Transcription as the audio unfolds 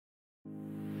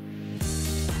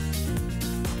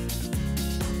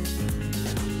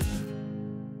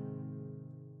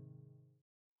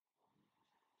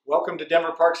Welcome to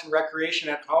Denver Parks and Recreation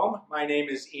at Home. My name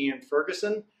is Ian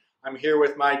Ferguson. I'm here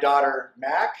with my daughter,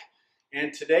 Mac,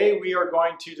 and today we are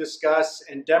going to discuss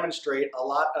and demonstrate a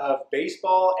lot of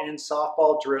baseball and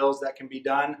softball drills that can be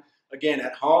done, again,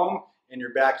 at home, in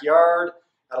your backyard,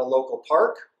 at a local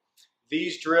park.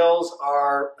 These drills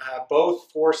are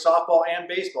both for softball and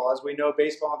baseball. As we know,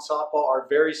 baseball and softball are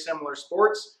very similar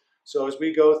sports. So as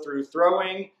we go through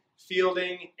throwing,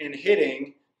 fielding, and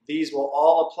hitting, these will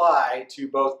all apply to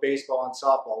both baseball and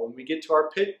softball. When we get to our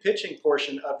pitching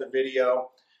portion of the video,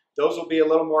 those will be a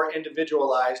little more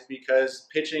individualized because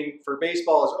pitching for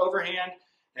baseball is overhand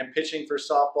and pitching for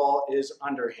softball is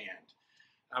underhand.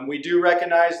 We do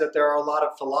recognize that there are a lot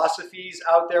of philosophies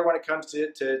out there when it comes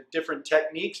to different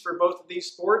techniques for both of these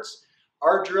sports.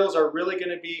 Our drills are really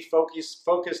going to be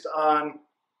focused on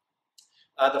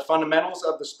the fundamentals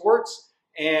of the sports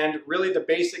and really the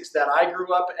basics that I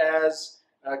grew up as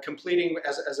completing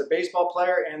as a baseball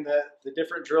player, and the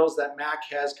different drills that Mac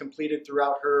has completed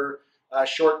throughout her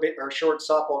short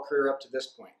softball career up to this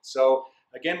point. So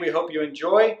again, we hope you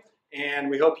enjoy, and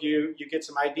we hope you get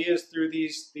some ideas through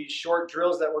these short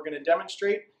drills that we're going to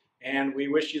demonstrate, and we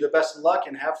wish you the best of luck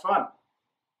and have fun.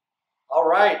 All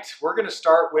right, we're going to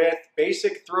start with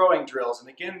basic throwing drills, and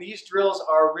again, these drills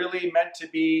are really meant to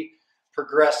be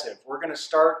progressive. We're going to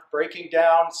start breaking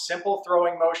down simple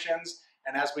throwing motions.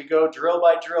 And as we go drill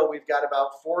by drill, we've got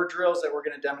about 4 drills that we're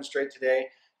going to demonstrate today.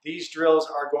 These drills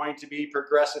are going to be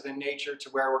progressive in nature to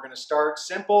where we're going to start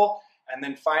simple and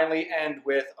then finally end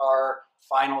with our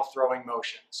final throwing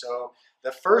motion. So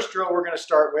the first drill we're going to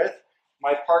start with,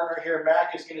 my partner here,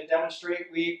 Mac, is going to demonstrate.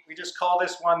 We just call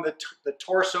this one the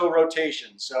torso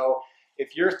rotation. So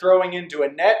if you're throwing into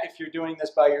a net, if you're doing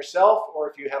this by yourself, or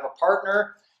if you have a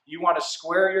partner, you want to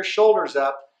square your shoulders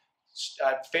up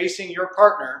facing your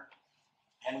partner.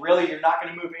 And really, you're not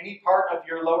going to move any part of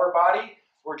your lower body.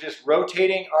 We're just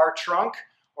rotating our trunk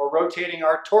or rotating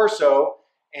our torso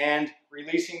and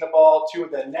releasing the ball to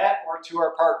the net or to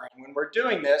our partner. And when we're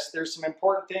doing this, there's some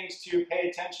important things to pay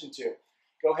attention to.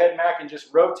 Go ahead, Mac, and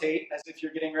just rotate as if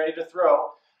you're getting ready to throw.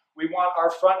 We want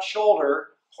our front shoulder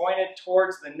pointed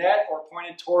towards the net or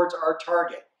pointed towards our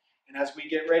target. And as we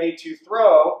get ready to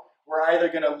throw, we're either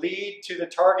going to lead to the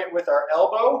target with our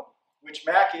elbow, which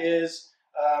Mac is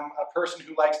a person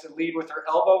who likes to lead with her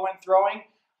elbow when throwing.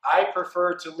 I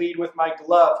prefer to lead with my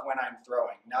glove when I'm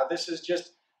throwing. Now this is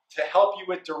just to help you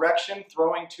with direction,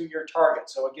 throwing to your target.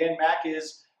 So again, Mac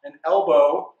is an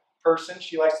elbow person.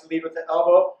 She likes to lead with the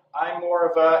elbow. I'm more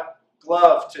of a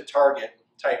glove to target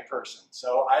type person.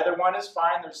 So either one is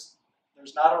fine. There's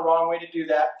not a wrong way to do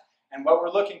that. And what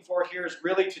we're looking for here is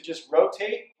really to just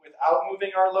rotate without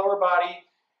moving our lower body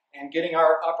and getting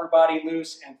our upper body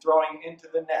loose and throwing into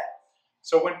the net.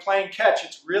 So when playing catch,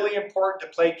 it's really important to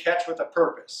play catch with a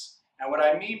purpose. And what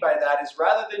I mean by that is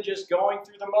rather than just going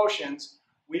through the motions,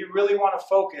 we really want to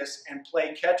focus and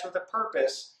play catch with a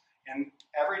purpose. And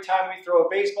every time we throw a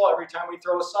baseball, every time we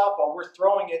throw a softball, we're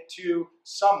throwing it to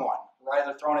someone. We're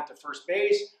either throwing it to first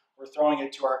base, we're throwing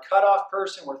it to our cutoff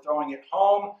person, we're throwing it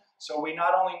home. So we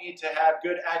not only need to have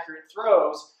good, accurate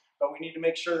throws, but we need to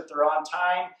make sure that they're on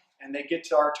time and they get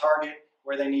to our target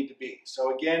where they need to be.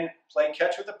 So again, play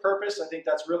catch with a purpose. I think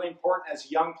that's really important as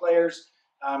young players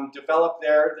develop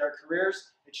their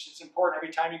careers. It's just important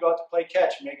every time you go out to play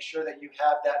catch, make sure that you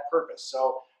have that purpose.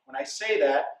 So when I say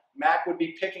that, Mac would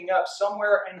be picking up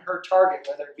somewhere in her target,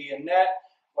 whether it be a net,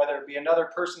 whether it be another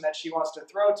person that she wants to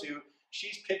throw to,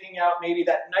 she's picking out maybe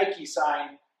that Nike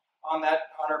sign on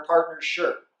her partner's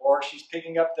shirt, or she's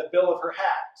picking up the bill of her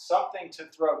hat, something to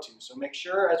throw to. So make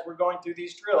sure as we're going through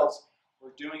these drills, we're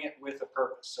doing it with a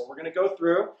purpose. So we're going to go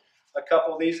through a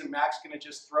couple of these, and Mac's going to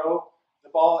just throw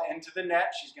the ball into the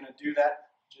net. She's going to do that,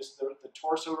 just the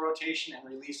torso rotation and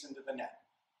release into the net.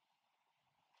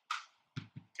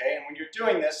 Okay, and when you're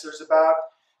doing this, there's about,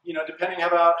 depending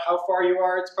about how far you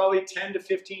are, it's probably 10 to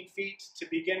 15 feet to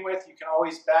begin with. You can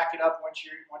always back it up once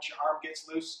your arm gets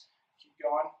loose. Keep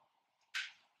going.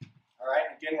 All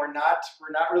right, again, we're not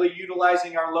really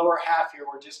utilizing our lower half here.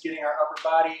 We're just getting our upper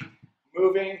body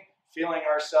moving, feeling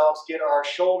ourselves get our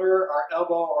shoulder, our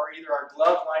elbow, or either our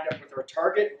glove lined up with our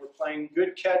target. We're playing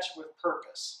good catch with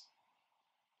purpose.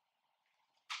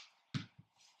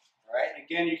 All right, and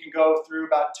again, you can go through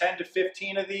about 10 to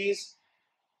 15 of these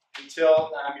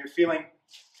until you're feeling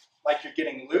like you're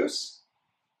getting loose.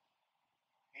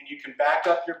 And you can back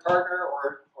up your partner,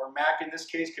 or Mac in this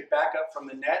case could back up from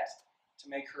the net to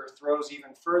make her throws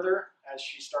even further as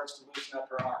she starts to loosen up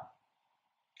her arm.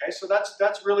 Okay, so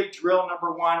that's really drill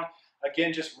number 1.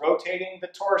 Again, just rotating the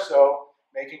torso,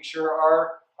 making sure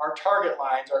our target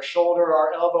lines, our shoulder,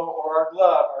 our elbow, or our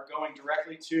glove are going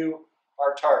directly to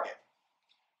our target.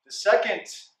 The second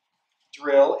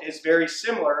drill is very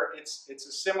similar. It's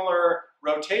a similar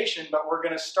rotation, but we're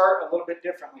going to start a little bit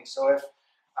differently. So if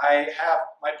I have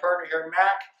my partner here,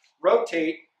 Mac,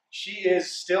 rotate, she is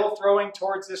still throwing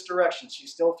towards this direction.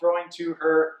 She's still throwing to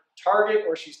her target,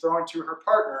 or she's throwing to her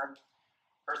partner.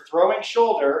 Her throwing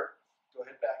shoulder, go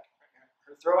ahead back,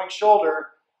 her throwing shoulder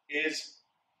is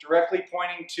directly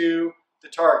pointing to the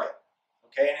target.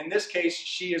 Okay, and in this case,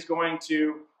 she is going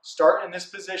to start in this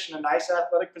position, a nice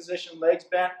athletic position, legs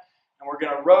bent, and we're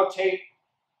going to rotate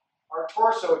our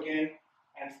torso again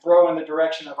and throw in the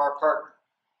direction of our partner.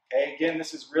 Okay, again,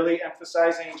 this is really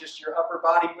emphasizing just your upper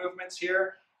body movements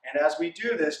here. And as we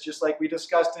do this, just like we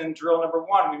discussed in drill number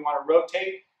 1, we want to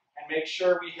rotate and make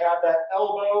sure we have that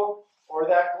elbow or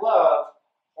that glove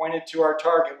pointed to our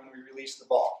target when we release the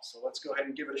ball. So let's go ahead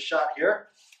and give it a shot here.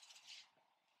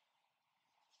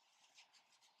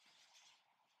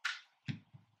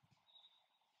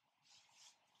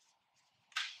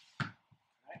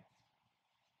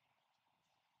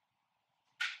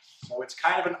 So it's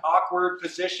kind of an awkward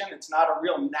position. It's not a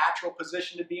real natural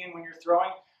position to be in when you're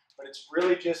throwing, but it's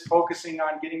really just focusing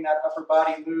on getting that upper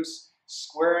body loose,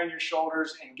 squaring your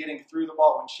shoulders, and getting through the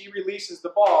ball. When she releases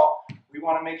the ball, we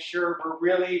want to make sure we're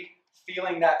really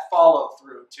feeling that follow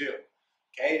through too.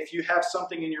 Okay, if you have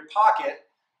something in your pocket,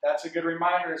 that's a good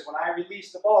reminder is when I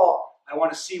release the ball, I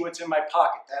want to see what's in my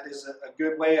pocket. That is a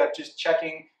good way of just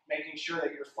checking, making sure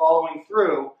that you're following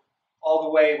through all the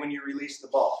way when you release the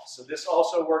ball. So this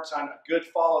also works on a good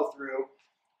follow through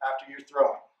after you're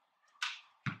throwing.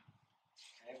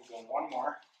 Okay, we'll go one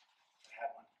more. I had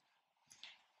one.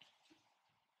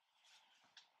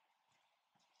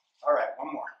 All right,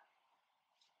 one more.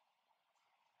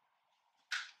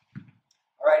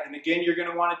 All right, and again, you're going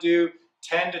to want to do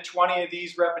 10 to 20 of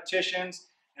these repetitions.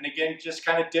 And again, just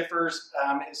kind of differs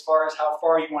as far as how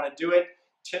far you want to do it.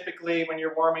 Typically, when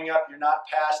you're warming up, you're not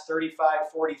past 35,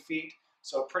 40 feet.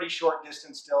 So a pretty short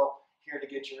distance still here to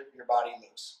get your body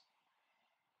loose.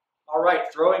 All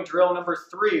right, throwing drill number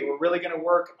 3. We're really going to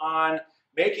work on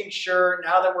making sure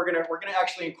now that we're going to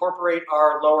actually incorporate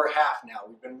our lower half now.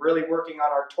 We've been really working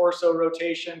on our torso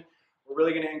rotation. We're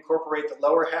really going to incorporate the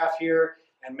lower half here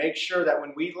and make sure that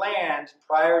when we land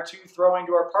prior to throwing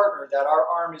to our partner that our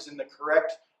arm is in the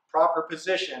correct, proper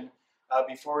position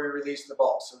before we release the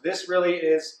ball. So this really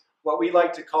is what we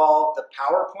like to call the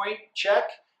PowerPoint check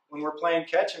when we're playing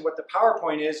catch. And what the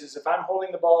PowerPoint is if I'm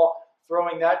holding the ball,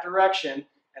 throwing that direction,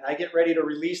 and I get ready to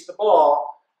release the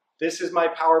ball, this is my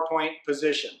PowerPoint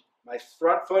position. My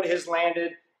front foot has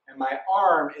landed and my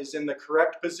arm is in the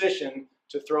correct position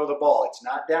to throw the ball. It's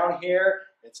not down here,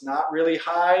 it's not really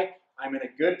high. I'm in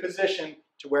a good position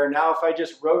to where now if I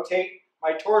just rotate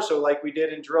my torso like we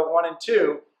did in drill 1 and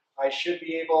 2, I should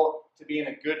be able to be in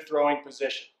a good throwing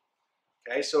position.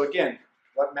 Okay, so again,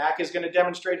 what Mac is going to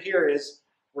demonstrate here is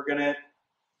we're going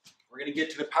to get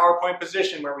to the PowerPoint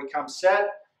position where we come set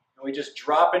and we just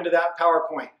drop into that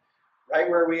PowerPoint. Right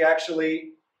where we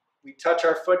touch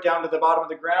our foot down to the bottom of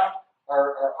the ground,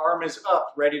 our arm is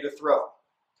up, ready to throw.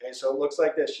 Okay, so it looks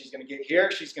like this. She's going to get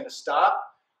here, she's going to stop,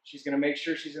 she's going to make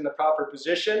sure she's in the proper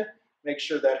position, make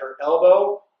sure that her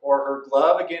elbow or her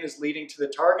glove, again, is leading to the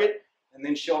target, and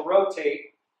then she'll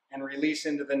rotate and release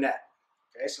into the net.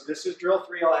 Okay, so this is drill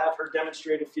 3. I'll have her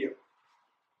demonstrate a few.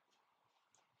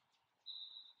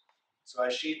 So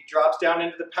as she drops down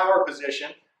into the power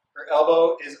position, her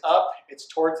elbow is up, it's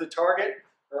towards the target,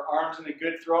 her arm's in a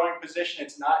good throwing position,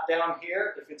 it's not down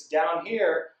here. If it's down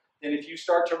here, then if you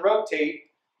start to rotate,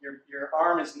 your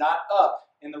arm is not up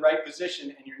in the right position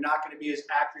and you're not going to be as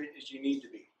accurate as you need to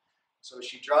be. So as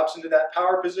she drops into that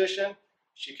power position,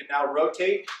 she can now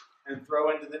rotate and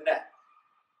throw into the net.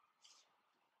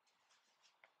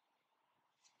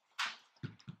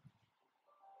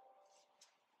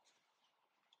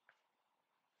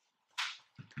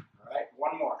 All right,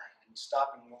 one more. And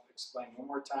stop and we'll explain one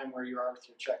more time where you are with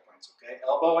your checkpoints, okay?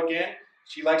 Elbow again.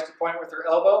 She likes to point with her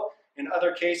elbow. In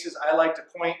other cases, I like to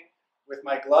point with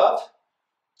my glove.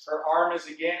 Her arm is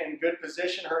again in good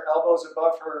position. Her elbow's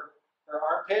above her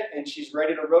armpit, and she's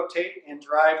ready to rotate and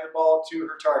drive the ball to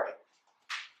her target.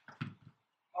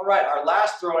 All right, our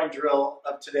last throwing drill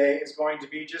of today is going to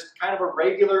be just kind of a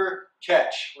regular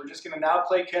catch. We're just going to now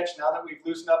play catch now that we've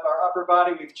loosened up our upper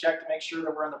body. We've checked to make sure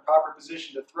that we're in the proper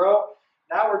position to throw.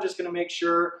 Now we're just going to make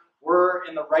sure we're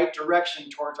in the right direction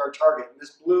towards our target. And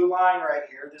this blue line right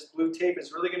here, this blue tape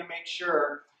is really going to make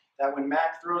sure that when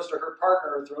Mac throws to her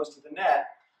partner or throws to the net,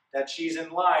 that she's in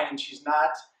line and she's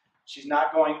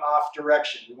not going off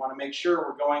direction. We want to make sure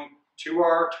we're going to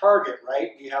our target,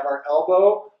 right? We have our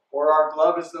elbow or our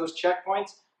glove as those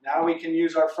checkpoints. Now we can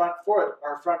use our front foot,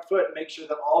 and make sure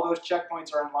that all those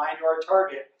checkpoints are in line to our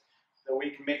target, that we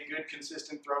can make good,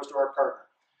 consistent throws to our partner.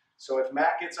 So if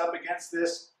Matt gets up against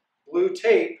this blue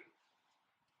tape,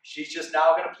 she's just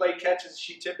now going to play catch as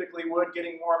she typically would,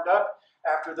 getting warmed up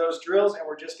after those drills, and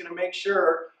we're just going to make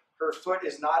sure her foot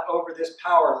is not over this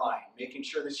power line, making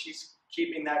sure that she's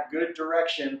keeping that good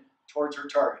direction towards her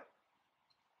target.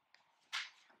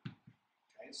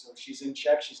 Okay, so if she's in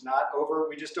check, she's not over.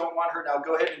 We just don't want her. Now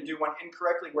go ahead and do one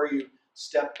incorrectly where you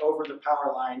step over the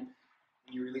power line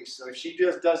and you release. So if she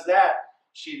just does that,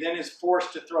 she then is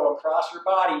forced to throw across her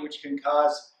body, which can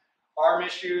cause arm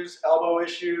issues, elbow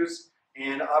issues,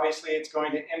 and obviously it's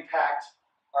going to impact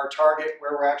our target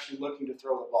where we're actually looking to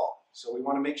throw the ball. So we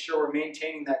want to make sure we're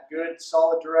maintaining that good,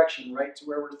 solid direction right to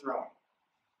where we're throwing.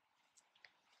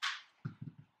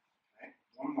 Okay,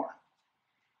 one more.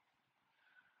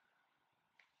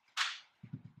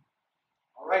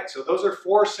 All right, so those are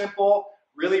 4 simple,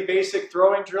 really basic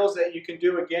throwing drills that you can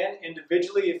do, again,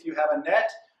 individually if you have a net,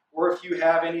 or if you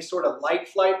have any sort of light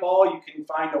flight ball. You can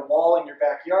find a wall in your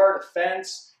backyard, a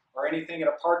fence, or anything at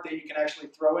a park that you can actually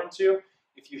throw into.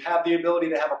 If you have the ability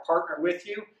to have a partner with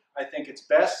you, I think it's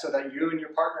best so that you and your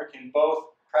partner can both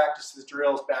practice the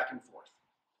drills back and forth.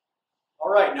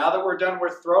 All right, now that we're done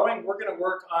with throwing, we're going to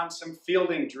work on some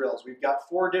fielding drills. We've got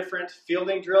 4 different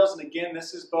fielding drills, and again,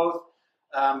 this is both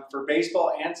for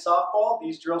baseball and softball.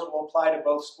 These drills will apply to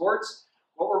both sports.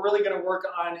 What we're really going to work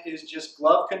on is just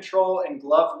glove control and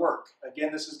glove work.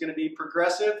 Again, this is going to be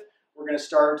progressive. We're going to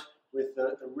start with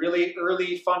the really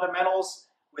early fundamentals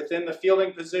within the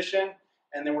fielding position,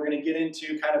 and then we're going to get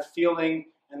into kind of fielding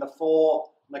and the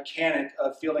full mechanic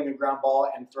of fielding a ground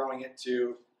ball and throwing it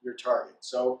to your target.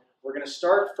 So we're going to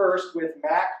start first with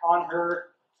Mac on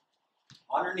her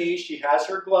knee. She has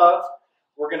her glove.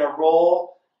 We're going to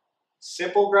roll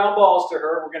simple ground balls to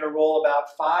her. We're going to roll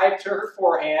about 5 to her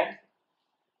forehand.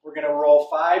 We're going to roll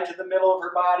 5 to the middle of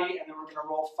her body, and then we're going to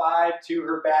roll 5 to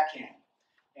her backhand.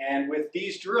 And with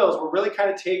these drills, we're really kind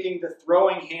of taking the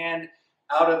throwing hand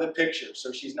out of the picture.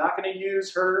 So she's not going to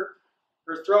use her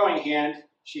throwing hand.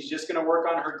 She's just going to work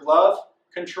on her glove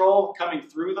control, coming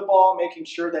through the ball, making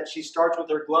sure that she starts with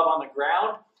her glove on the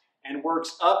ground and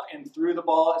works up and through the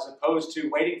ball, as opposed to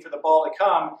waiting for the ball to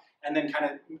come and then kind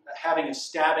of having a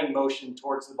stabbing motion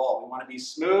towards the ball. We want to be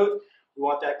smooth. We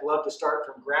want that glove to start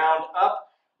from ground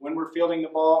up when we're fielding the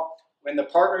ball. When the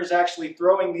partner is actually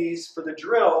throwing these for the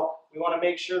drill, we want to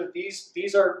make sure that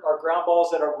these are ground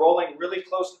balls that are rolling really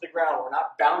close to the ground. We're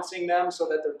not bouncing them so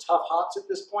that they're tough hops at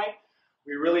this point.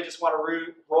 We really just want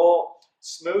to roll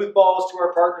smooth balls to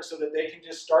our partner so that they can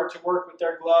just start to work with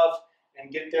their glove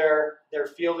and get their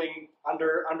fielding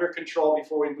under control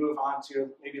before we move on to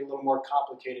maybe a little more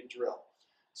complicated drill.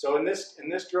 So in this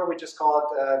drill, we just call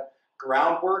it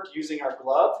groundwork using our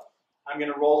glove. I'm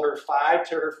going to roll her 5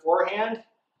 to her forehand,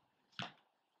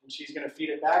 and she's going to feed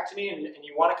it back to me. And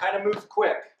you want to kind of move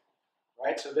quick,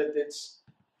 right? So that it's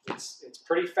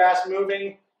pretty fast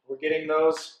moving. We're getting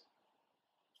those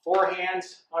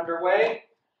forehands underway,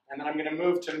 and then I'm going to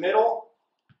move to middle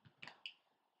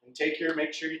and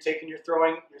make sure you're taking your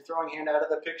throwing hand out of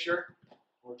the picture.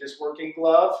 We're just working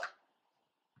glove,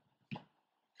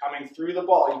 coming through the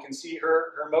ball. You can see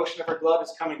her motion of her glove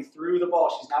is coming through the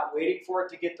ball. She's not waiting for it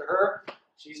to get to her.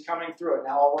 She's coming through it.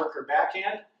 Now I'll work her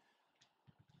backhand.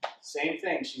 Same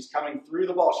thing. She's coming through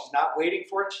the ball. She's not waiting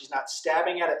for it. She's not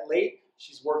stabbing at it late.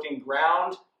 She's working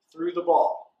ground through the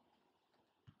ball.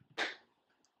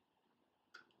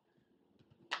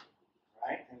 All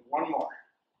right, and one more.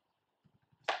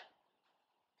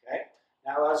 Okay.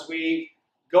 Now as we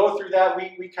go through that,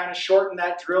 we kind of shorten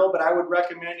that drill, but I would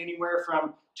recommend anywhere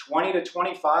from 20 to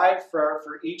 25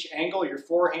 for each angle, your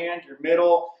forehand, your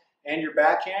middle, and your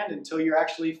backhand, until you're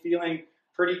actually feeling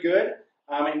pretty good.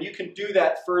 And you can do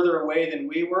that further away than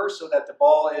we were, so that the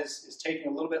ball is taking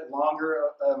a little bit longer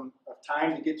of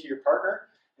time to get to your partner.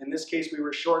 In this case, we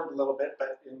were shortened a little bit,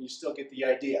 and you still get the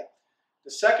idea.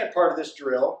 The second part of this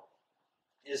drill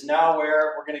is now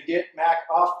where we're going to get Mac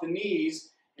off the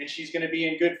knees, and she's going to be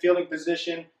in good fielding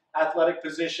position, athletic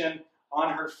position,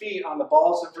 on her feet, on the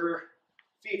balls of her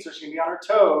feet, so she's going to be on her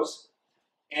toes,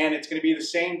 and it's going to be the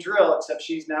same drill, except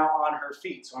she's now on her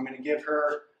feet. So I'm going to give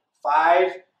her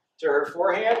 5 to her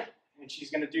forehand, and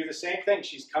she's going to do the same thing.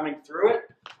 She's coming through it,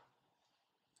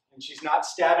 and she's not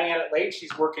stabbing at it late.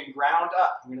 She's working ground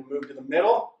up. I'm going to move to the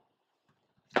middle,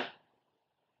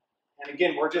 and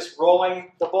again, we're just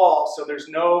rolling the ball, so there's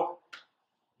no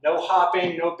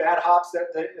hopping, no bad hops that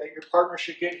your partner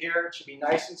should get here. It should be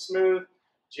nice and smooth,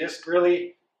 just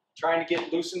really trying to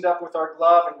get loosened up with our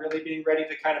glove and really being ready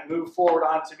to kind of move forward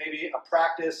onto maybe a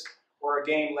practice or a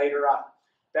game later on.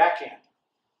 backhand.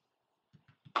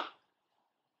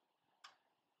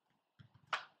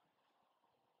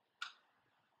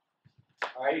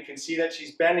 All right, you can see that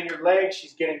she's bending her legs,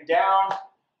 she's getting down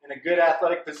in a good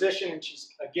athletic position, and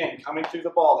she's, again, coming through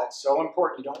the ball. That's so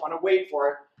important. You don't want to wait for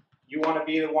it. You want to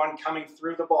be the one coming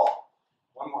through the ball.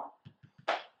 One more.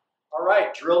 All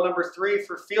right, drill number 3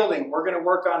 for fielding. We're going to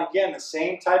work on, again, the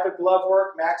same type of glove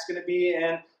work. Mac's going to be in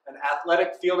an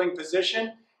athletic fielding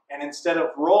position, and instead of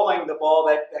rolling the ball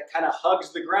that kind of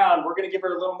hugs the ground, we're going to give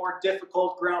her a little more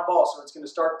difficult ground ball. So it's going to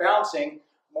start bouncing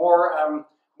more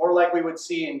like we would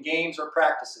see in games or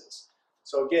practices.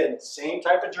 So again, same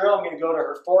type of drill. I'm going to go to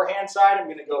her forehand side, I'm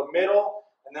going to go middle,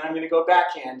 and then I'm going to go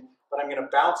backhand, but I'm going to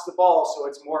bounce the ball so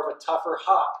it's more of a tougher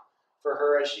hop for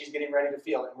her as she's getting ready to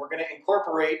field. And we're going to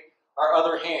incorporate our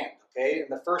other hand, okay? In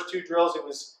the first 2 drills, it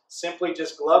was simply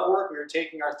just glove work. We were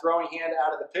taking our throwing hand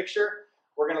out of the picture.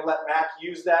 We're going to let Mac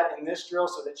use that in this drill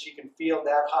so that she can field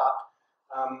that hop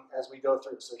as we go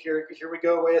through. So here we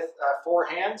go with 4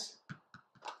 hands.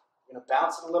 I'm going to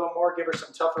bounce it a little more, give her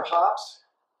some tougher hops.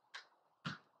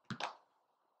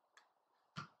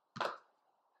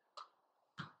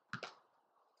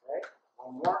 Okay,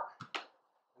 one more.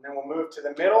 And then we'll move to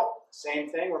the middle. Same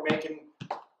thing, we're making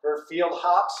her field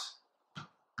hops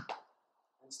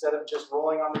instead of just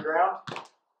rolling on the ground.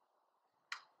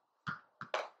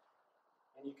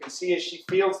 And you can see as she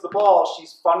fields the ball,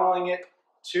 she's funneling it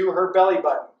to her belly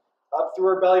button, up through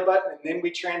her belly button, and then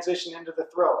we transition into the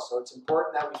throw. So it's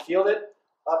important that we field it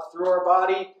up through our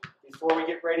body before we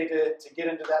get ready to get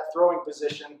into that throwing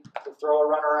position to throw a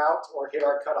runner out or hit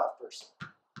our cutoff person.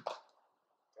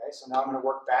 Okay, so now I'm going to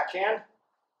work backhand.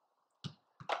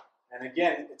 And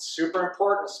again, it's super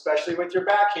important, especially with your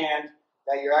backhand,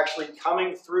 that you're actually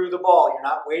coming through the ball. You're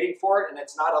not waiting for it, and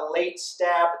it's not a late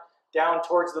stab down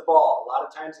towards the ball. A lot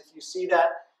of times if you see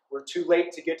that, we're too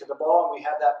late to get to the ball and we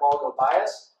have that ball go by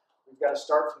us. We've got to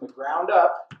start from the ground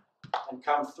up and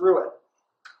come through it.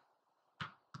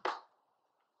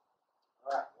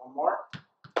 All right, one more.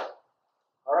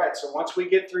 All right, so once we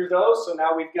get through those, so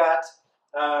now we've got,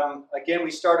 again,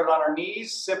 we started on our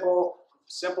knees, simple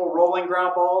rolling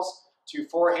ground balls to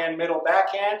forehand, middle,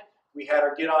 backhand. We had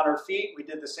her get on her feet. We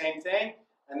did the same thing.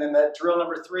 And then that drill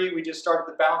number 3, we just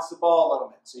started to bounce the ball a little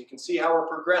bit. So you can see how we're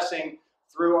progressing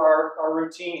through our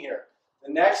routine here.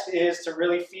 The next is to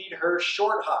really feed her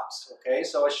short hops. Okay,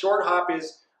 so a short hop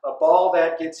is a ball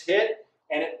that gets hit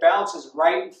and it bounces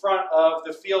right in front of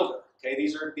the fielder. Okay,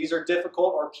 these are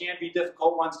difficult or can be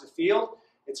difficult ones to field.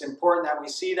 It's important that we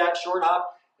see that short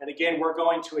hop. And again, we're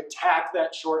going to attack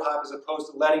that short hop as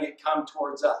opposed to letting it come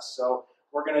towards us. So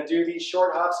we're going to do these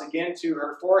short hops again to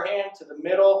her forehand, to the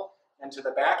middle, and to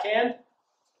the backhand.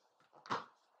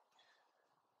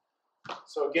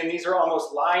 So again, these are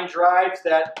almost line drives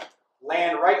that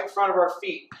land right in front of our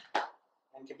feet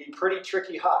and can be pretty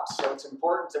tricky hops. So it's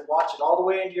important to watch it all the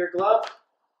way into your glove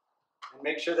and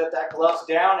make sure that that glove's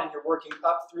down and you're working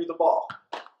up through the ball.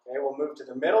 Okay, we'll move to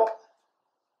the middle.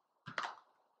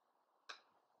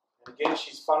 And again,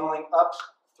 she's funneling up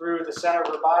through the center of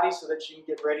her body so that she can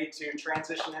get ready to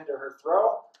transition into her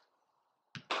throw.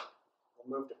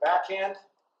 We'll move to backhand.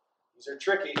 These are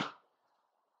tricky.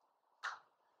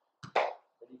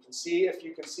 But you can see, if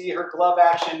you can see her glove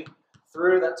action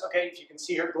through, that's okay. If you can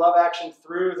see her glove action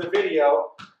through the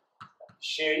video,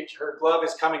 her glove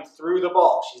is coming through the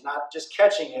ball. She's not just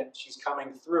catching it, she's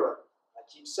coming through it. I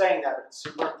keep saying that, but it's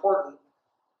super important,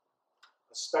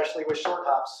 especially with short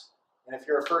hops. And if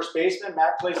you're a first baseman,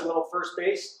 Mac plays a little first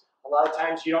base. A lot of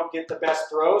times you don't get the best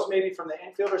throws maybe from the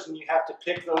infielders, and you have to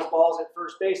pick those balls at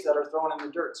first base that are thrown in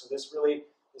the dirt. So this really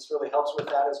helps with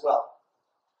that as well.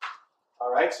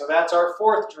 All right, so that's our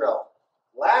 4th drill.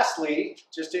 Lastly,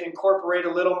 just to incorporate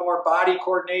a little more body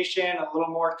coordination, a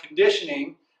little more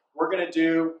conditioning, we're going to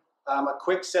do a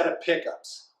quick set of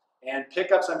pickups. And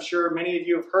pickups, I'm sure many of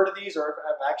you have heard of these or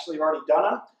have actually already done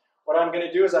them. What I'm going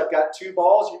to do is I've got 2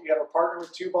 balls. You have a partner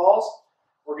with 2 balls.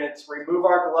 We're going to remove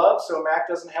our glove. So Mac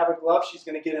doesn't have a glove. She's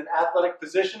going to get an athletic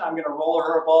position. I'm going to roll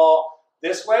her a ball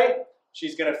this way.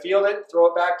 She's going to field it, throw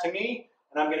it back to me,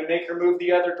 and I'm going to make her move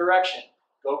the other direction.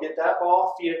 Go get that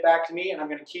ball, feed it back to me, and I'm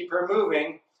going to keep her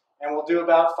moving. And we'll do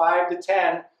about 5 to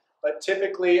 10. But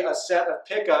typically a set of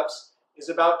pickups is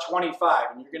about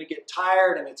 25. And you're going to get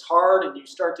tired and it's hard and you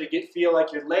start to feel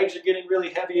like your legs are getting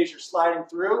really heavy as you're sliding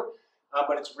through.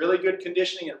 But it's really good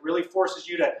conditioning. It really forces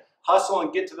you to hustle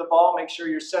and get to the ball, make sure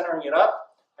you're centering it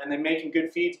up, and then making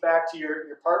good feeds back to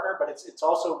your partner. But it's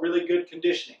also really good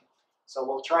conditioning. So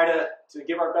we'll try to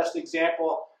give our best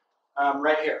example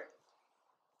right here.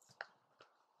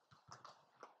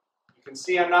 You can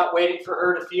see I'm not waiting for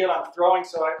her to field. I'm throwing,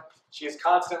 so she is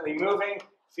constantly moving.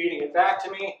 feeding it back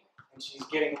to me, and she's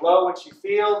getting low when she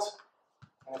fields.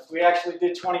 And if we actually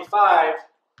did 25,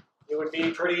 it would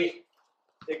be pretty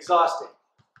exhausting.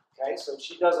 Okay, so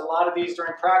she does a lot of these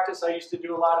during practice. I used to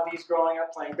do a lot of these growing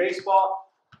up playing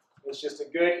baseball. It's just a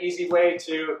good, easy way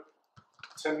to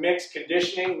mix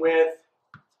conditioning with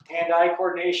hand-eye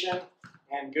coordination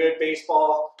and good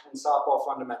baseball and softball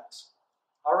fundamentals.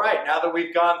 All right, now that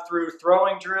we've gone through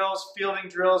throwing drills, fielding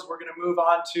drills, we're going to move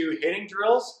on to hitting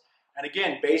drills. And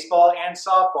again, baseball and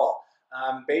softball.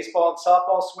 Baseball and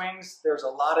softball swings, there's a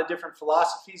lot of different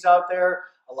philosophies out there,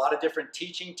 a lot of different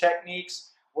teaching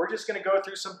techniques. We're just going to go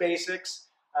through some basics,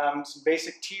 some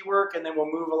basic tee work, and then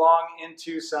we'll move along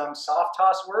into some soft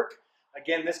toss work.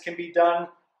 Again, this can be done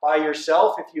by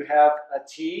yourself if you have a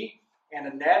tee and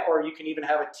a net, or you can even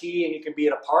have a tee and you can be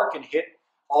at a park and hit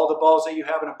all the balls that you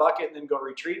have in a bucket and then go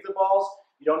retrieve the balls.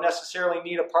 You don't necessarily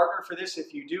need a partner for this.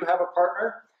 If you do have a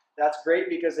partner, that's great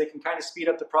because they can kind of speed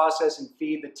up the process and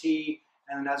feed the tee.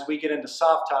 And then as we get into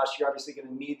soft toss, you're obviously going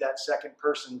to need that second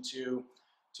person to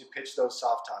pitch those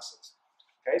soft tosses.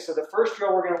 Okay, so the first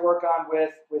drill we're going to work on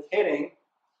with hitting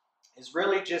is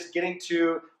really just getting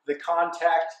to the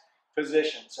contact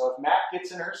position. So if Matt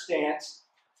gets in her stance,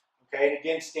 okay, and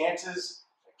again, stances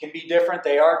can be different.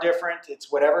 They are different.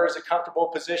 It's whatever is a comfortable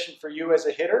position for you as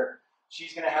a hitter.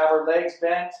 She's going to have her legs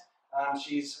bent.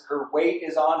 Her weight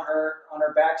is on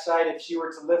her backside. If she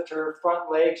were to lift her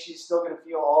front leg, she's still going to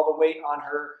feel all the weight on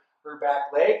her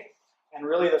back leg. And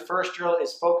really the first drill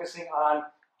is focusing on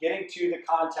getting to the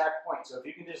contact point. So if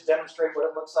you can just demonstrate what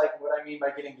it looks like and what I mean by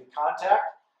getting to contact,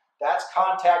 that's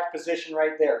contact position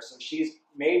right there. So she's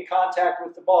made contact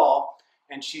with the ball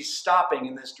and she's stopping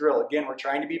in this drill. Again, we're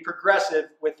trying to be progressive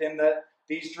within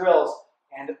these drills,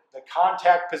 and the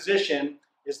contact position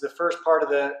is the first part of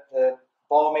the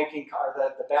ball making, or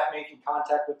the bat making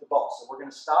contact with the ball. So we're going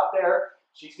to stop there.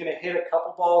 She's going to hit a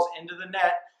couple balls into the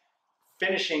net,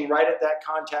 finishing right at that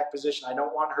contact position. I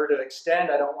don't want her to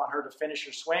extend. I don't want her to finish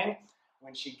her swing.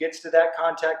 When she gets to that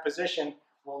contact position,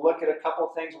 we'll look at a couple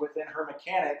things within her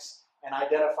mechanics and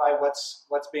identify what's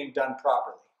being done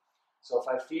properly. So if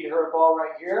I feed her a ball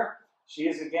right here, she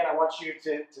is, again, I want you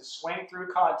to swing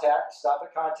through contact, stop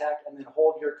at contact, and then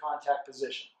hold your contact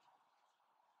position.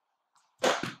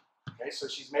 Okay, so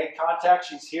she's made contact,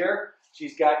 she's here.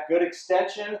 She's got good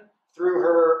extension through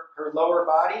her lower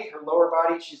body. Her lower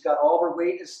body, she's got all of her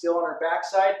weight is still on her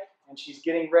backside, and she's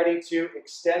getting ready to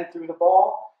extend through the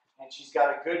ball, and she's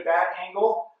got a good bat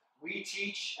angle. We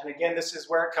teach, and again, this is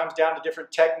where it comes down to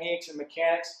different techniques and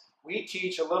mechanics, we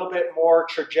teach a little bit more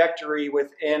trajectory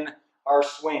within our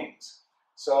swings.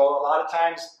 So a lot of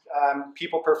times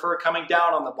people prefer coming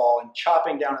down on the ball and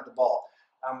chopping down at the ball.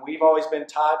 We've always been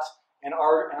taught in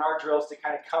our drills to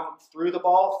kind of come through the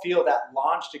ball, feel that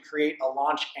launch to create a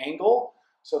launch angle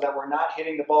so that we're not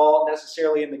hitting the ball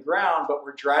necessarily in the ground, but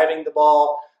we're driving the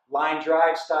ball line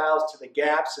drive styles to the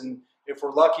gaps, and if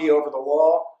we're lucky, over the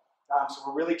wall. So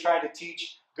we're really trying to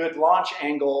teach good launch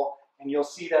angle, and you'll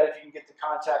see that if you can get the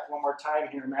contact one more time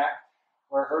here, Matt,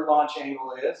 where her launch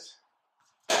angle is.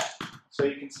 So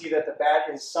you can see that the bat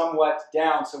is somewhat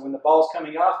down, so when the ball's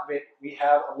coming off of it, we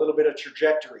have a little bit of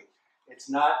trajectory. It's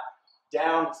not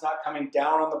down, it's not coming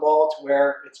down on the ball to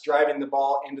where it's driving the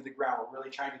ball into the ground. We're really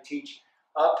trying to teach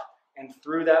up and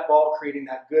through that ball, creating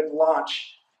that good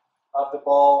launch of the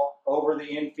ball over the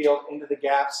infield, into the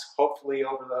gaps, hopefully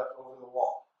over the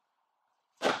wall.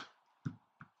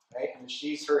 Okay, and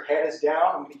her head is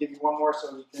down. I'm going to give you one more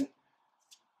so you can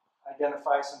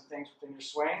identify some things within your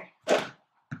swing.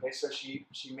 Okay, so she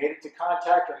made it to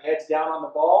contact. Her head's down on the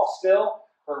ball still.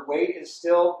 Her weight is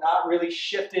still not really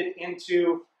shifted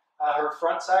into her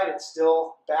front side. It's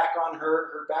still back on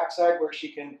her backside where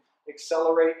she can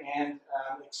accelerate and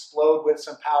explode with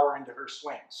some power into her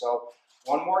swing. So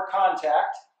one more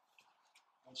contact.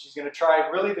 And she's going to try,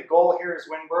 really the goal here is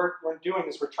when we're doing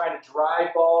this, we're trying to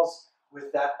drive balls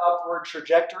with that upward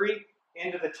trajectory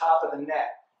into the top of the net.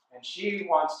 And she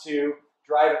wants to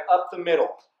drive it up the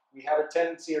middle. We have a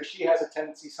tendency, or she has a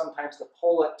tendency sometimes to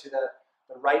pull it to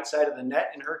the right side of the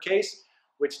net in her case,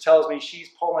 which tells me she's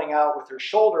pulling out with her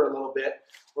shoulder a little bit,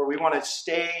 where we want to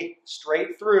stay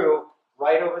straight through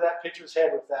right over that pitcher's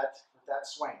head with that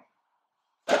swing.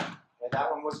 Okay,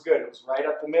 that one was good. It was right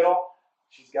up the middle.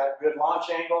 She's got good launch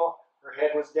angle. Her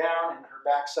head was down, and her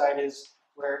backside is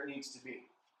where it needs to be.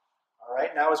 All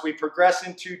right, now as we progress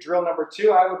into drill number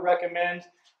 2, I would recommend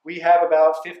we have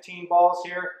about 15 balls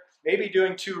here, maybe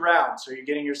doing 2 rounds. So you're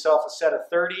getting yourself a set of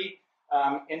 30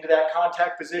 into that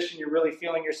contact position. You're really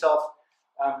feeling yourself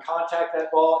contact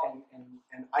that ball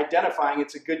and identifying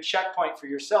it's a good checkpoint for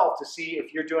yourself to see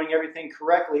if you're doing everything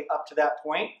correctly up to that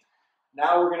point.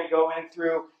 Now we're going to go in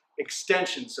through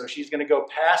extension. So she's going to go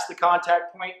past the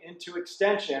contact point into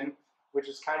extension, which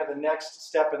is kind of the next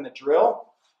step in the drill.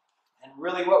 And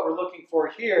really what we're looking for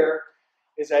here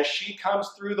is as she comes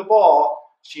through the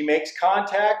ball, she makes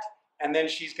contact, and then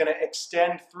she's going to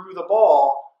extend through the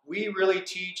ball. We really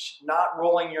teach not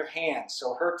rolling your hands.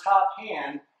 So her top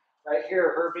hand, right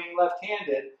here, her being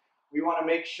left-handed, we want to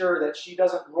make sure that she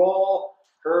doesn't roll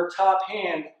her top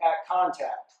hand at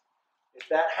contact. If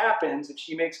that happens, if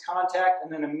she makes contact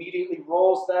and then immediately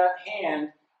rolls that hand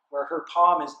where her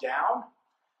palm is down,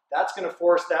 that's going to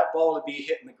force that ball to be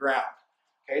hitting the ground.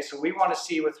 Okay, so we want to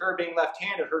see with her being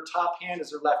left-handed, her top hand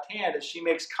is her left hand. As she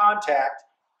makes contact,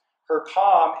 her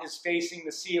palm is facing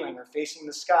the ceiling or facing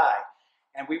the sky.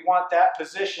 And we want that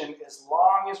position as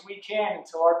long as we can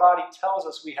until our body tells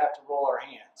us we have to roll our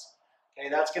hands. Okay,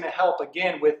 that's going to help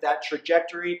again with that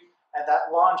trajectory and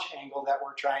that launch angle that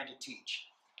we're trying to teach.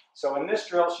 So in this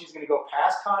drill, she's going to go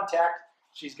past contact.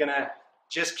 She's going to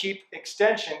just keep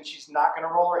extension. She's not going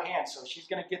to roll her hands. So she's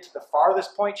going to get to the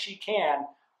farthest point she can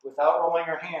without rolling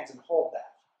her hands and hold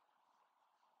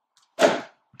that.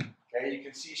 Okay, you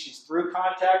can see she's through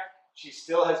contact. She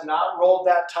still has not rolled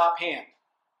that top hand.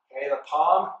 Okay, the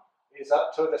palm is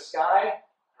up to the sky.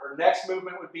 Her next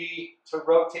movement would be to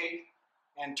rotate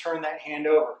and turn that hand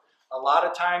over. A lot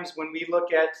of times when we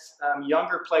look at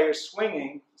younger players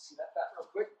swinging, see that bat real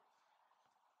quick?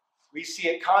 We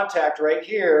see at contact right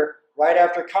here, right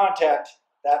after contact,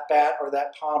 that bat or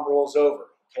that palm rolls over.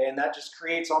 Okay, and that just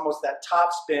creates almost that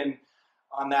top spin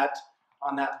on that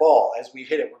ball as we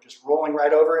hit it. We're just rolling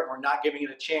right over it. We're not giving it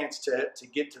a chance to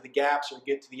get to the gaps or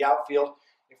get to the outfield.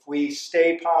 If we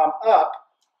stay palm up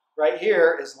right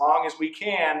here as long as we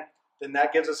can, then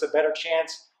that gives us a better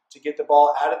chance to get the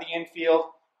ball out of the infield,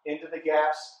 into the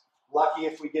gaps. Lucky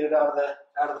if we get it out of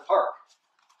the park.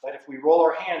 But if we roll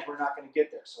our hands, we're not going to get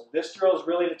there. So this drill is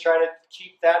really to try to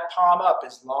keep that palm up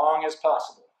as long as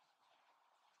possible.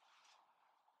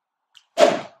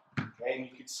 Okay, and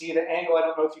you can see the angle. I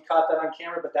don't know if you caught that on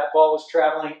camera, but that ball was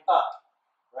traveling up,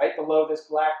 right below this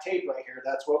black tape right here.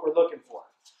 That's what we're looking for.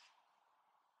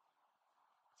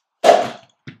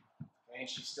 And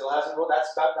she still hasn't rolled.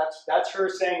 That's her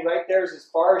saying right there is as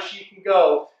far as she can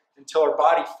go until her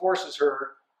body forces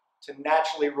her to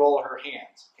naturally roll her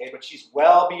hands. Okay, but she's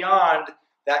well beyond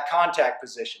that contact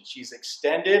position. She's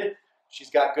extended.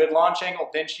 She's got good launch angle.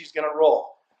 Then she's going to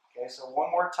roll. Okay, so one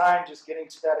more time, just getting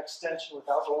to that extension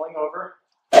without rolling over.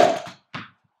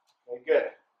 Okay,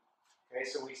 good. Okay,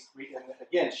 so and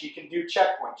again, she can do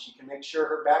checkpoint. She can make sure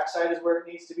her backside is where it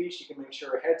needs to be. She can make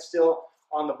sure her head's still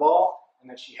on the ball and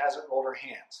that she hasn't rolled her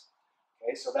hands.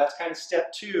 Okay, so that's kind of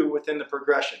step 2 within the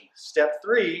progression. Step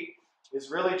 3 is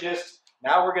really just,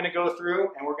 now we're going to go through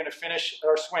and we're going to finish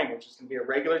our swing, which is going to be a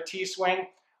regular T swing.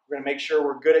 We're going to make sure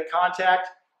we're good at contact,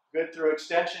 good through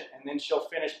extension, and then she'll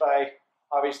finish by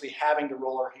obviously having to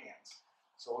roll her hands.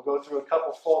 So we'll go through a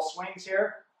couple full swings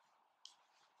here.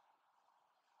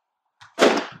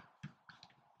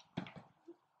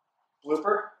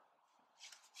 Blooper.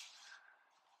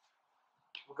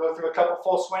 We'll go through a couple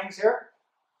full swings here.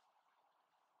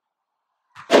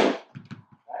 Okay.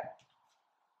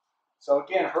 So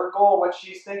again, her goal, what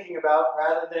she's thinking about,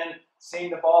 rather than seeing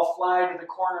the ball fly to the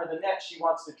corner of the net, she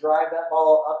wants to drive that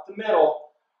ball up the middle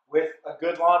with a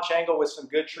good launch angle with some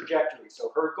good trajectory.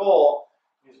 So her goal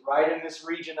is right in this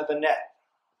region of the net.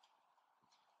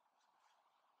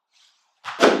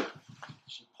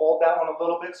 She pulled that one a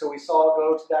little bit, so we saw it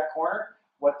go to that corner.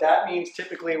 What that means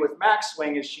typically with max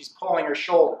swing is she's pulling her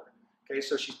shoulder. Okay,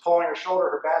 so she's pulling her shoulder,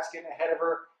 her bat's getting ahead of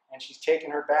her, and she's taking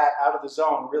her bat out of the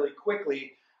zone really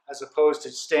quickly as opposed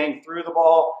to staying through the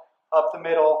ball, up the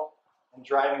middle, and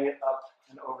driving it up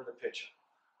and over the pitcher.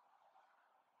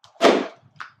 Okay.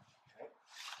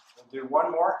 We'll do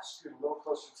one more, scoot a little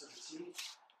closer to the tee.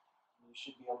 You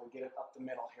should be able to get it up the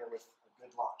middle here with a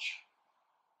good launch.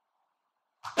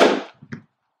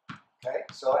 Okay,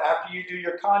 so after you do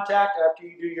your contact, after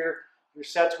you do your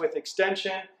sets with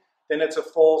extension, then it's a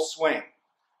full swing.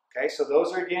 Okay, so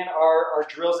those are again our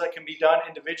drills that can be done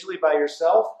individually by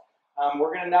yourself.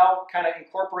 We're going to now kind of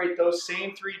incorporate those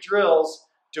same 3 drills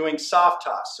doing soft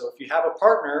toss. So if you have a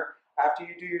partner, after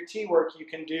you do your tee work, you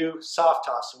can do soft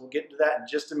toss. So we'll get into that in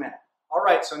just a minute. All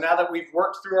right, so now that we've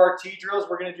worked through our tee drills,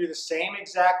 we're going to do the same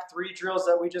exact 3 drills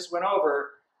that we just went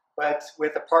over, but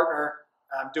with a partner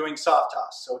doing soft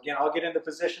toss. So again, I'll get into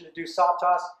position to do soft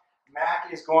toss.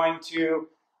 Mac is going to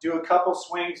do a couple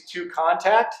swings to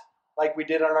contact like we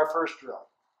did on our first drill.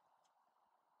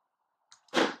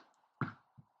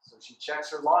 So she checks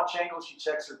her launch angle, she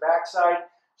checks her backside,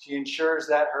 she ensures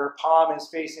that her palm is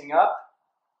facing up.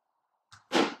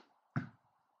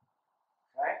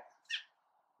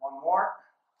 more.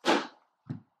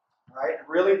 All right, and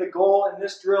really the goal in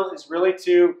this drill is really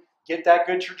to get that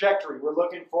good trajectory. We're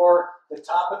looking for the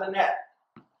top of the net.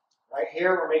 Right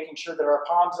here, we're making sure that our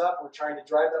palm's up. We're trying to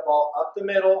drive that ball up the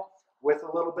middle with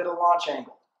a little bit of launch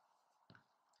angle.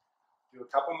 Do a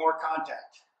couple more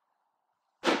contact.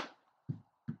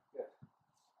 Good.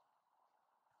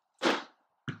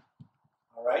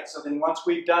 All right, so then once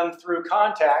we've done through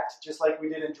contact, just like we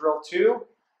did in drill 2,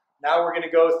 now we're going to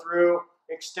go through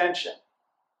extension.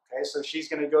 Okay, so she's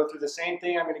going to go through the same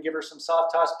thing. I'm going to give her some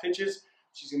soft toss pitches.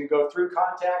 She's going to go through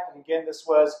contact. And again, this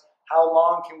was how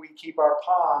long can we keep our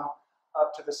palm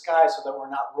up to the sky so that we're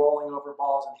not rolling over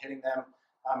balls and hitting them,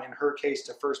 in her case,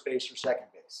 to first base or second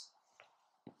base.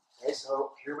 Okay,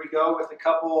 so here we go with a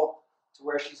couple to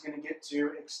where she's going to get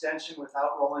to extension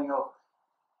without rolling over.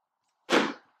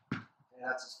 And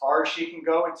that's as far as she can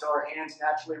go until her hands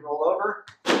naturally roll over.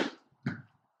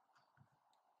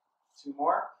 2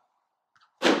 more.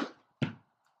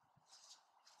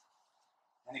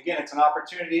 And again, it's an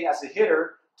opportunity as a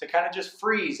hitter to kind of just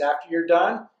freeze after you're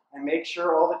done and make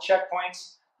sure all the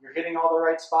checkpoints, you're hitting all the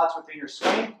right spots within your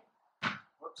swing.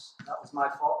 Whoops, that was my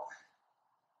fault.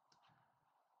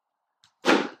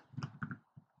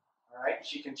 All right,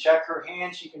 she can check her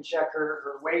hand, she can check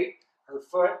her weight, her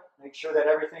foot, make sure that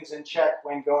everything's in check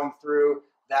when going through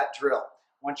that drill.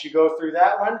 Once you go through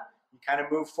that one, you kind of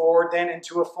move forward then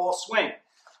into a full swing.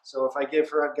 So if I give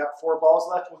her, I've got 4 balls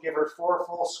left, we'll give her 4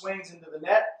 full swings into the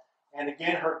net. And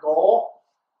again, her goal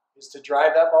is to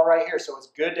drive that ball right here. So it's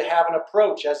good to have an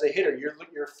approach as a hitter.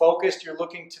 You're focused, you're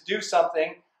looking to do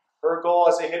something. Her goal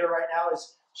as a hitter right now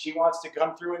is she wants to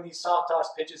come through in these soft toss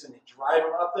pitches and drive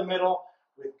them up the middle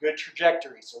with good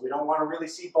trajectory. So we don't want to really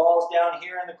see balls down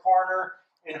here in the corner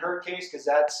in her case, because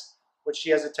that's what she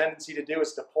has a tendency to do,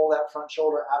 is to pull that front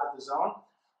shoulder out of the zone.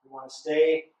 We want to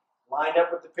stay lined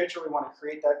up with the pitcher. We want to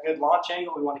create that good launch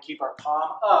angle. We want to keep our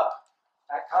palm up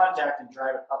at contact and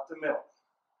drive it up the middle.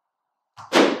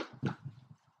 All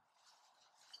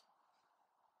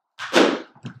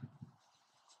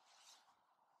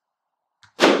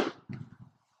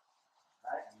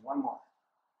right, and 1 more.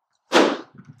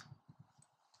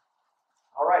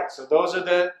 All right, so those are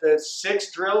the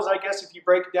 6 drills, I guess, if you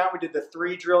break it down. We did the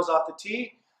 3 drills off the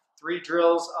tee, 3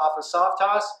 drills off a soft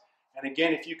toss. And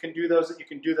again, if you can do those, you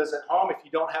can do those at home. If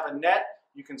you don't have a net,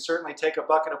 you can certainly take a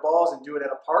bucket of balls and do it at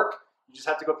a park. You just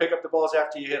have to go pick up the balls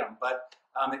after you hit them. But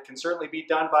it can certainly be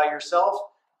done by yourself.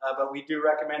 But we do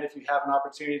recommend, if you have an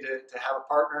opportunity to have a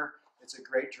partner, it's a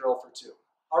great drill for 2.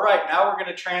 All right, now we're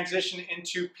going to transition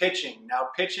into pitching. Now,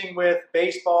 pitching with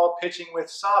baseball, pitching with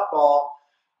softball,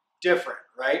 different,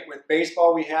 right? With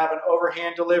baseball, we have an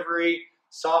overhand delivery.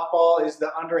 Softball is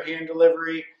the underhand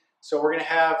delivery. So we're going to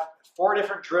have 4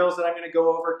 different drills that I'm going to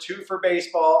go over, 2 for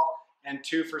baseball and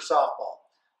 2 for softball.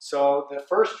 So the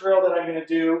first drill that I'm going to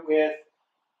do with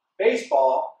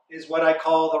baseball is what I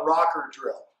call the rocker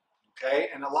drill. Okay,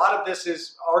 and a lot of this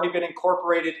has already been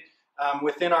incorporated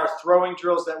within our throwing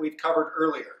drills that we've covered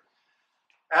earlier.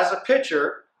 As a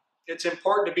pitcher, it's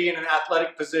important to be in an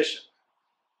athletic position.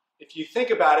 If you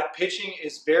think about it, pitching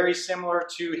is very similar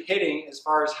to hitting as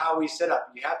far as how we set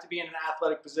up. You have to be in an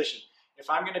athletic position. If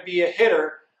I'm going to be a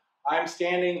hitter, I'm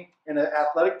standing in an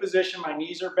athletic position, my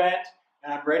knees are bent,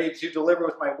 and I'm ready to deliver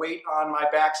with my weight on my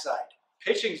backside.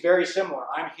 Pitching is very similar.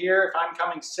 I'm here, if I'm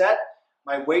coming set,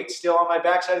 my weight's still on my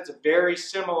backside. It's a very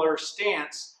similar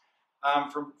stance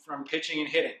from pitching and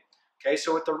hitting. Okay,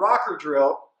 so with the rocker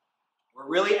drill, we're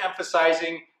really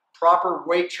emphasizing proper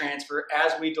weight transfer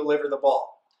as we deliver the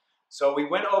ball. So we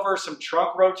went over some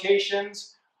trunk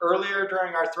rotations earlier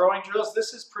during our throwing drills.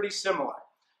 This is pretty similar.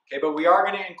 Okay, but we are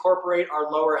going to incorporate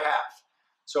our lower half.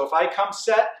 So if I come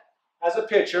set as a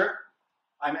pitcher,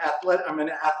 I'm in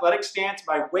an athletic stance.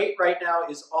 My weight right now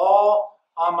is all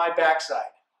on my backside.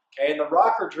 Okay, and the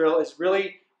rocker drill is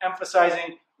really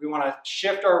emphasizing we want to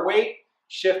shift our weight,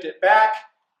 shift it back,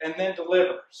 and then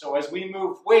deliver. So as we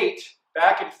move weight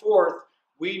back and forth,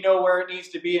 we know where it needs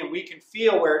to be and we can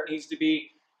feel where it needs to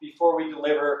be before we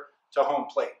deliver to home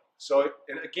plate. So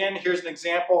again, here's an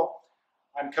example.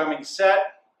 I'm coming set.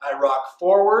 I rock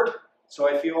forward, so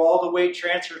I feel all the weight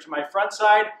transfer to my front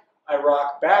side. I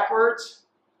rock backwards,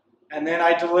 and then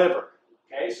I deliver.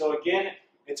 Okay, so again,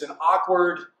 it's an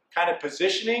awkward kind of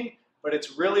positioning, but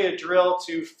it's really a drill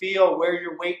to feel where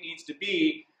your weight needs to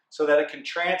be so that it can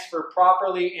transfer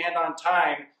properly and on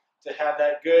time to have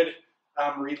that good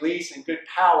release and good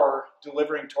power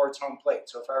delivering towards home plate.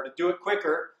 So if I were to do it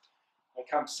quicker, I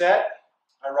come set,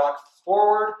 I rock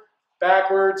forward,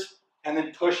 backwards, and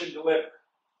then push and deliver.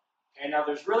 Okay, now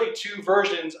there's really 2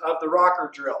 versions of the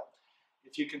rocker drill.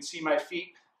 If you can see my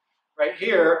feet right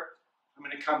here, I'm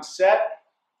going to come set.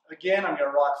 Again, I'm going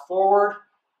to rock forward,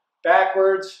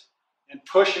 backwards, and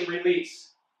push and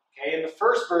release. Okay, in the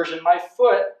first version, my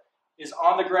foot is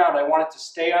on the ground. I want it to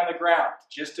stay on the ground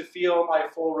just to feel my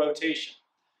full rotation.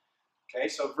 Okay,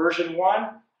 so version 1,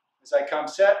 as I come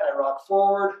set, I rock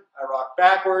forward, I rock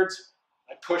backwards,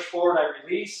 I push forward, I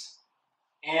release,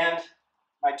 and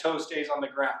my toe stays on the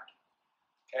ground.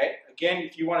 Okay, again,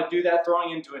 if you want to do that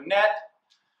throwing into a net,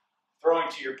 throwing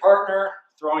to your partner,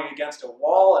 throwing against a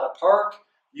wall at a park,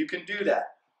 you can do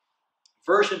that.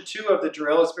 Version 2 of the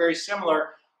drill is very similar.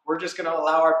 We're just going to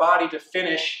allow our body to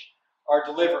finish our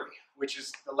delivery, which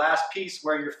is the last piece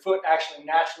where your foot actually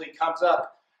naturally comes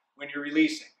up when you're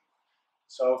releasing.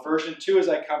 So version 2 is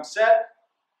I come set,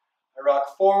 I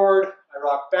rock forward, I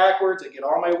rock backwards, I get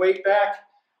all my weight back,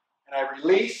 and I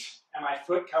release, and my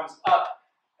foot comes up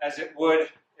as it would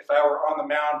if I were on the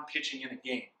mound pitching in a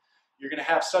game. You're going to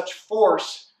have such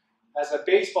force as a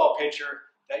baseball pitcher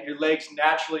that your leg's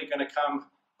naturally going to come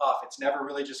off. It's never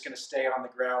really just going to stay on the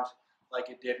ground like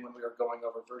it did when we were going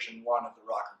over version 1 of the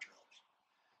rocker drill.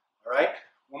 All right,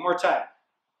 one more time.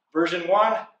 Version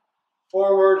 1,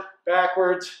 forward,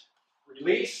 backwards,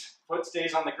 release, foot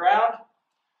stays on the ground.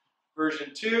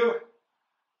 Version 2,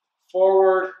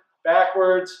 forward,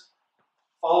 backwards,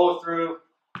 follow through,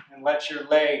 and let your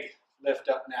leg lift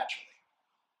up naturally.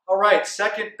 All right,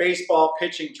 second baseball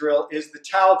pitching drill is the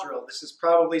towel drill. This is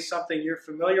probably something you're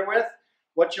familiar with.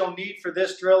 What you'll need for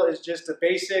this drill is just a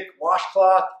basic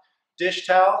washcloth dish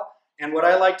towel. And what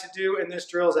I like to do in this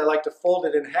drill is I like to fold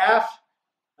it in half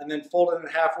and then fold it in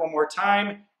half one more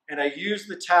time. And I use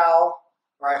the towel,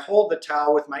 or I hold the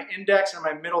towel with my index and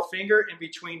my middle finger in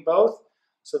between both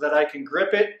so that I can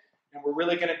grip it. And we're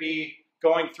really going to be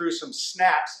going through some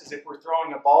snaps as if we're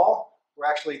throwing a ball. We're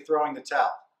actually throwing the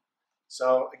towel.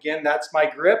 So again, that's my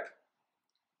grip,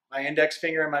 my index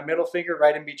finger and my middle finger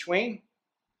right in between.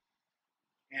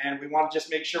 And we want to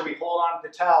just make sure we hold on to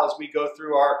the towel as we go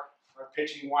through our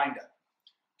pitching windup.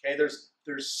 Okay,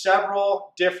 there's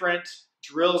several different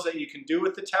drills that you can do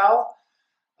with the towel.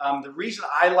 The reason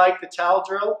I like the towel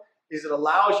drill is it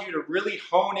allows you to really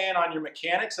hone in on your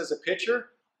mechanics as a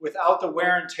pitcher without the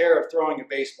wear and tear of throwing a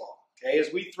baseball. Okay,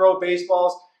 as we throw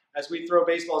basballs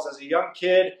as a young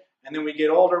kid, and then we get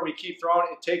older, we keep throwing,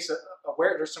 it takes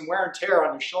there's some wear and tear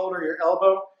on your shoulder, your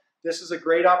elbow. This is a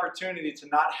great opportunity to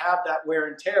not have that wear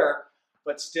and tear,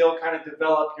 but still kind of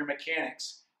develop your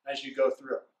mechanics as you go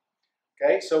through.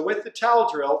 Okay, so with the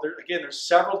towel drill, there's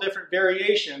several different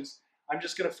variations. I'm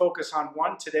just going to focus on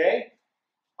one today.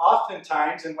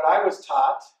 Oftentimes, and what I was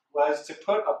taught, was to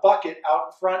put a bucket out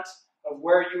in front of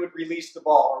where you would release the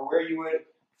ball or where you would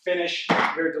finish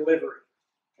your delivery.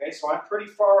 Okay, so I'm pretty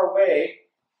far away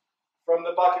from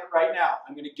the bucket right now.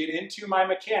 I'm going to get into my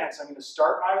mechanics. I'm going to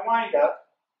start my windup.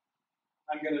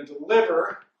 I'm going to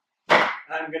deliver, and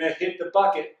I'm going to hit the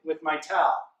bucket with my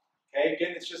towel. Okay,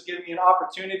 again, it's just giving me an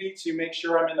opportunity to make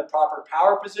sure I'm in the proper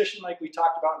power position like we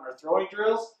talked about in our throwing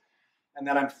drills, and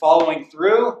then I'm following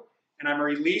through, and I'm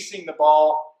releasing the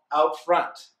ball out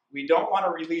front. We don't want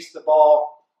to release the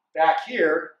ball back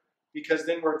here because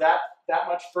then we're that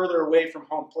much further away from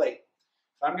home plate.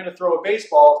 If I'm going to throw a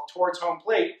baseball towards home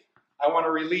plate, I want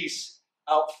to release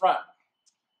out front.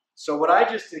 So what I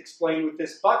just explained with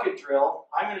this bucket drill,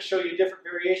 I'm going to show you a different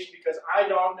variation because I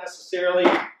don't necessarily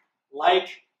like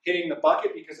hitting the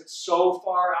bucket because it's so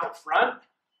far out front.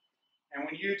 And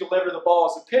when you deliver the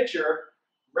ball as a pitcher,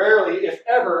 rarely, if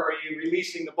ever, are you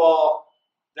releasing the ball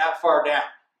that far down,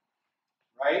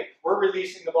 right? We're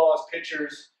releasing the ball as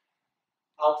pitchers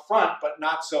out front, but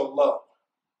not so low.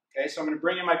 Okay, so I'm going to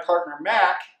bring in my partner,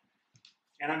 Mac,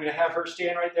 and I'm going to have her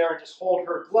stand right there and just hold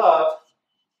her glove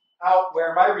out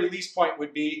where my release point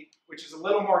would be, which is a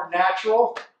little more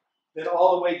natural than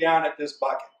all the way down at this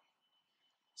bucket.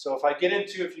 So if I get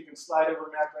into, if you can slide over,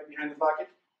 Mac, right behind the bucket,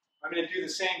 I'm going to do the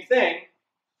same thing,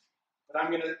 but I'm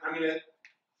going to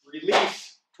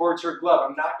release towards her glove.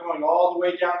 I'm not going all the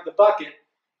way down to the bucket.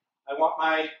 I want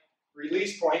my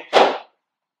release point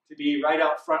to be right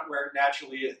out front where it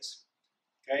naturally is.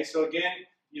 Okay, so again,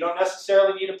 you don't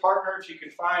necessarily need a partner. If you can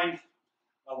find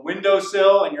a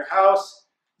windowsill in your house,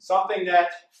 something that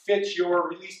fits your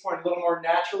release point a little more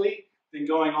naturally than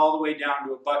going all the way down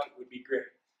to a bucket would be great.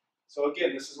 So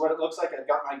again, this is what it looks like. I've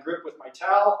got my grip with my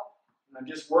towel, and I'm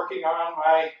just working on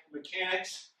my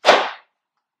mechanics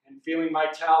and feeling my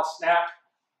towel snap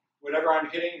whatever I'm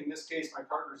hitting, in this case my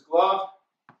partner's glove,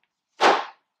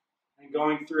 and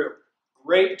going through.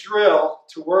 Great drill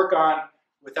to work on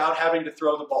without having to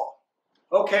throw the ball.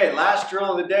 Okay, last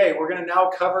drill of the day. We're going to now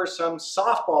cover some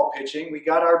softball pitching. We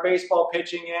got our baseball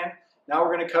pitching in. Now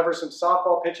we're going to cover some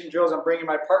softball pitching drills. I'm bringing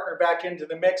my partner back into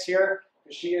the mix here.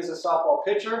 because she is a softball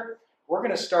pitcher. We're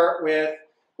going to start with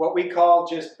what we call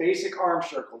just basic arm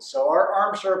circles. So our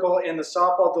arm circle in the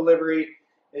softball delivery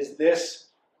is this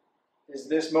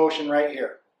motion right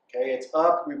here. Okay, it's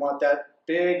up. We want that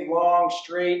big, long,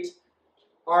 straight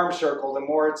arm circle. The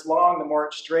more it's long, the more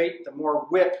it's straight, the more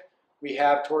whip we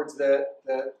have towards the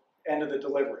end of the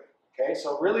delivery. Okay,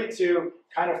 so really to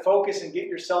kind of focus and get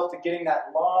yourself to getting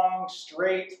that long,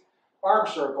 straight arm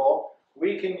circle,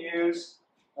 we can use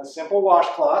a simple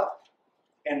washcloth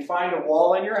and find a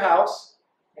wall in your house,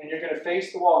 and you're going to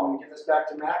face the wall. I'm going to give this back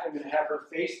to Mac. I'm going to have her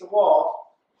face the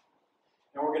wall,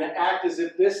 and we're going to act as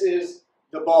if this is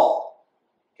the ball.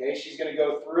 Okay, she's going to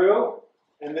go through,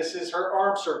 and this is her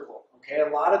arm circle. Okay,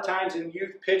 a lot of times in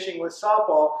youth pitching with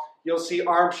softball, you'll see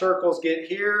arm circles get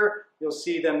here, you'll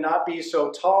see them not be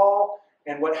so tall,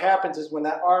 and what happens is when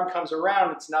that arm comes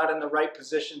around, it's not in the right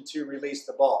position to release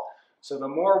the ball. So the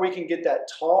more we can get that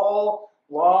tall,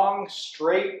 long,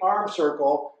 straight arm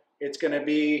circle, it's going to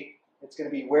be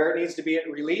where it needs to be at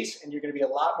release, and you're going to be a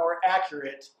lot more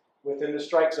accurate within the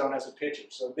strike zone as a pitcher.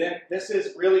 So then this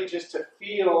is really just to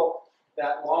feel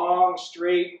that long,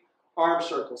 straight arm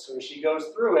circle. So as she goes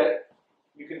through it,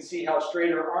 you can see how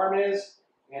straight her arm is,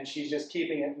 and she's just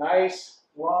keeping it nice,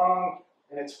 long,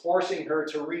 and it's forcing her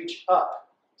to reach up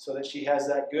so that she has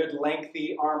that good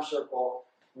lengthy arm circle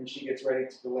when she gets ready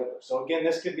to deliver. So again,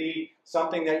 this could be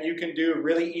something that you can do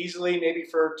really easily, maybe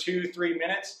for 2-3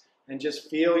 minutes, and just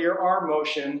feel your arm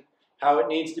motion, how it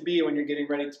needs to be when you're getting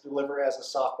ready to deliver as a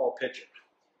softball pitcher.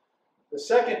 The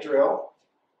second drill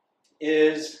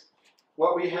is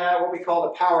what we call the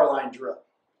power line drill.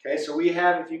 Okay, so we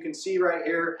have, if you can see right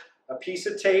here, a piece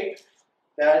of tape.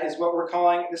 This is what we're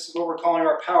calling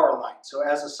our power line. So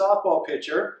as a softball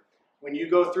pitcher, when you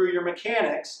go through your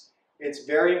mechanics, it's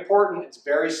very important, it's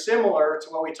very similar to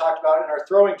what we talked about in our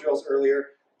throwing drills earlier,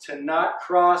 to not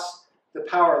cross the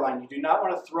power line. You do not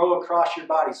want to throw across your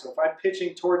body. So if I'm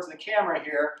pitching towards the camera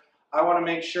here, I want to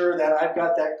make sure that I've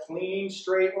got that clean,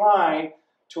 straight line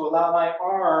to allow my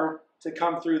arm to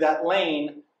come through that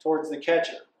lane towards the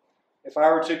catcher. If I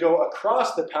were to go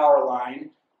across the power line,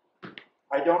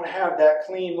 I don't have that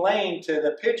clean lane to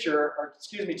the pitcher, or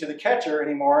excuse me, to the catcher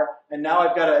anymore, and now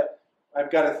I've got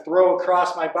to throw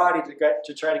across my body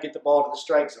to try to get the ball to the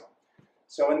strike zone.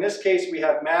 So in this case, we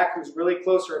have Mac, who's really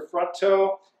close. Her front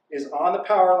toe is on the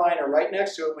power line or right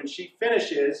next to it. When she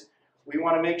finishes, we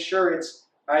want to make sure it's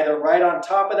either right on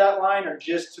top of that line or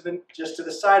just to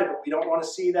the side of it. We don't want to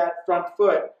see that front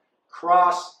foot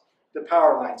cross the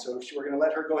power line. So we're going to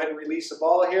let her go ahead and release the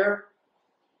ball here.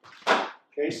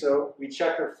 Okay, so we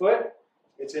check her foot.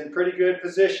 It's in pretty good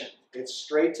position. It's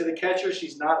straight to the catcher.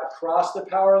 She's not across the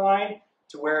power line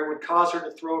to where it would cause her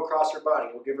to throw across her body.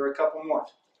 We'll give her a couple more.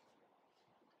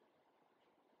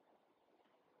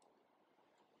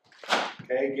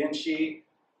 Okay, again, she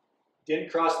didn't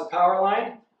cross the power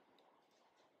line,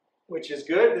 which is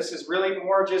good. This is really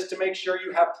more just to make sure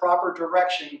you have proper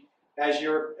direction as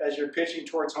you're pitching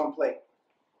towards home plate.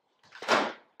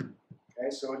 Okay,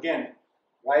 so again,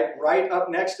 right up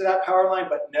next to that power line,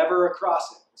 but never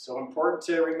across it. So important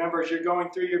to remember as you're going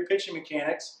through your pitching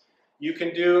mechanics, you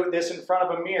can do this in front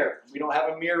of a mirror. We don't have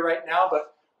a mirror right now,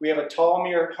 but we have a tall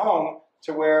mirror at home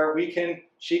to where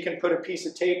she can put a piece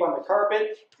of tape on the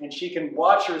carpet and she can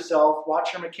watch herself,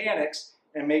 watch her mechanics,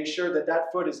 and make sure that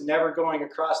that foot is never going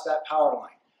across that power line.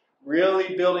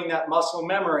 Really building that muscle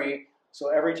memory so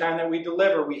every time that we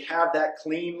deliver, we have that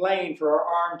clean lane for our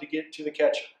arm to get to the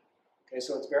catcher. Okay,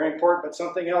 so it's very important, but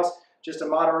something else, just a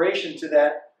moderation to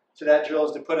that drill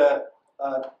is to put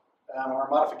or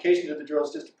modification to the drill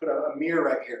is just to put a mirror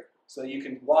right here so you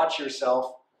can watch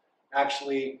yourself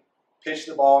actually pitch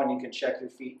the ball and you can check your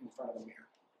feet in front of the mirror.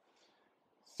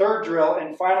 Third drill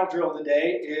and final drill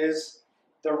today is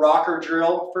the rocker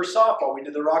drill for softball. We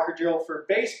did the rocker drill for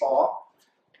baseball.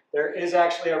 There is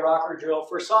actually a rocker drill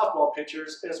for softball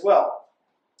pitchers as well.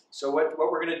 So what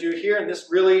we're going to do here, and this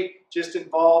really just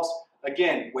involves,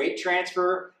 again, weight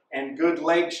transfer and good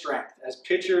leg strength. As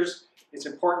pitchers, it's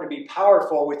important to be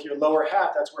powerful with your lower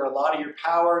half. That's where a lot of your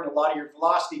power and a lot of your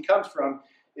velocity comes from,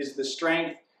 is the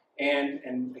strength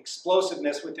and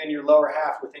explosiveness within your lower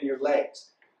half, within your legs.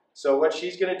 So what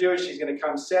she's going to do is she's going to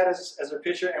come set as a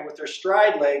pitcher, and with her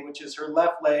stride leg, which is her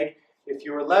left leg, if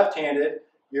you were left-handed,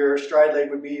 your stride leg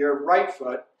would be your right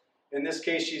foot. In this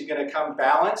case, she's going to come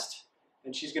balanced,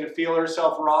 and she's going to feel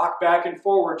herself rock back and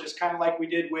forward, just kind of like we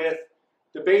did with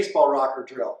the baseball rocker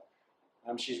drill.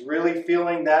 She's really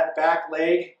feeling that back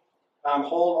leg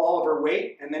hold all of her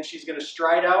weight, and then she's going to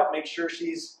stride out, make sure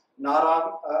she's not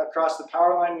on across the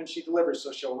power line when she delivers.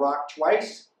 So she'll rock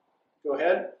twice. Go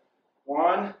ahead.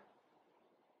 1,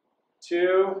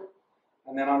 2,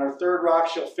 And then on her third rock,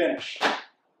 she'll finish.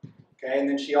 Okay, and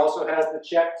then she also has the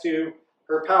check to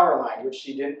her power line, which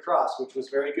she didn't cross, which was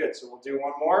very good. So we'll do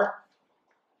one more.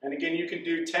 And again, you can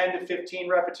do 10 to 15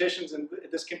 repetitions, and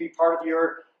this can be part of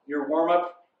your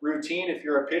warm-up routine if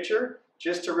you're a pitcher,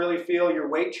 just to really feel your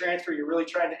weight transfer. You're really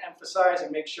trying to emphasize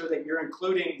and make sure that you're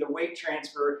including the weight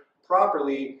transfer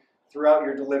properly throughout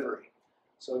your delivery.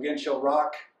 So again, she'll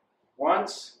rock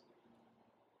once,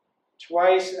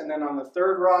 twice, and then on the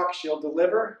third rock, she'll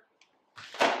deliver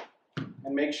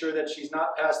and make sure that she's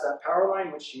not past that power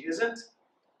line, which she isn't.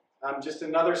 Just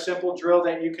another simple drill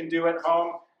that you can do at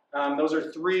home. Those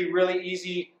are 3 really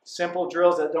easy, simple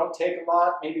drills that don't take a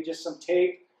lot, maybe just some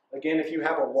tape. Again, if you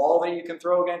have a wall that you can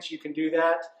throw against, you can do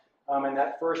that. And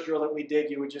that first drill that we did,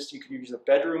 you could use a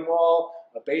bedroom wall,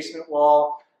 a basement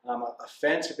wall, a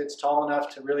fence if it's tall enough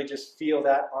to really just feel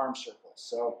that arm circle.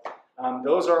 So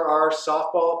those are our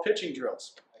softball pitching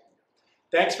drills.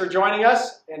 Thanks for joining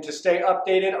us, and to stay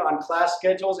updated on class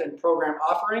schedules and program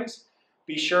offerings,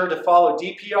 be sure to follow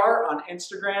DPR on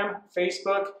Instagram,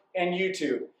 Facebook, and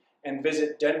YouTube, and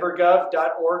visit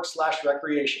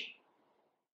denvergov.org/recreation.